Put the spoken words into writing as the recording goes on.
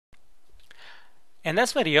In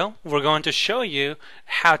this video, we're going to show you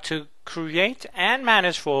how to create and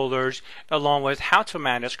manage folders along with how to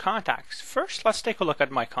manage contacts. First, let's take a look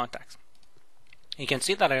at my contacts. You can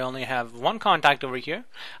see that I only have one contact over here.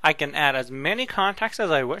 I can add as many contacts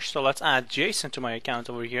as I wish, so let's add Jason to my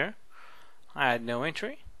account over here. I add no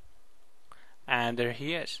entry, and there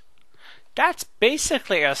he is. That's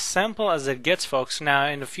basically as simple as it gets, folks. Now,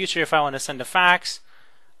 in the future, if I want to send a fax,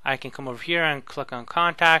 I can come over here and click on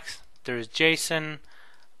contacts. There's Jason,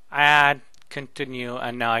 add, continue,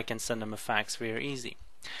 and now I can send them a fax very easy.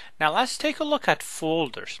 Now let's take a look at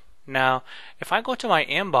folders. Now if I go to my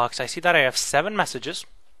inbox, I see that I have 7 messages,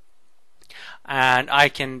 and I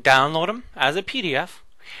can download them as a PDF.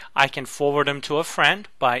 I can forward them to a friend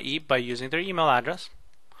by using their email address.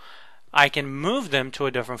 I can move them to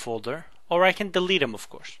a different folder, or I can delete them, of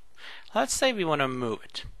course. Let's say we want to move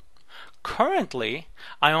it. Currently,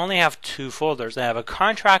 I only have 2 folders. I have a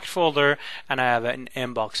contract folder and I have an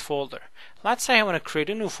inbox folder. Let's say I want to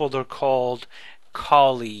create a new folder called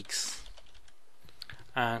colleagues.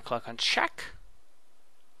 And click on check.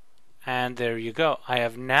 And there you go. I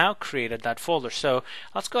have now created that folder. So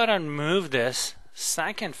let's go ahead and move this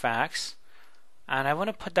second fax. And I want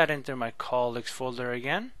to put that into my colleagues folder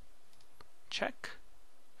again. Check.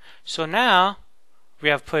 So now we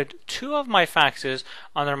have put 2 of my faxes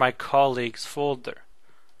under my colleagues folder.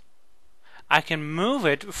 I can move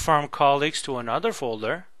it from colleagues to another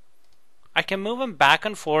folder. I can move them back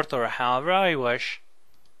and forth or however I wish.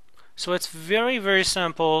 So it's very, very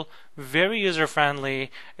simple, very user-friendly.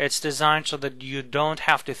 It's designed so that you don't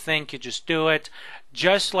have to think, you just do it.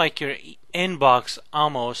 Just like your inbox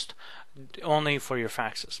almost, only for your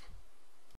faxes.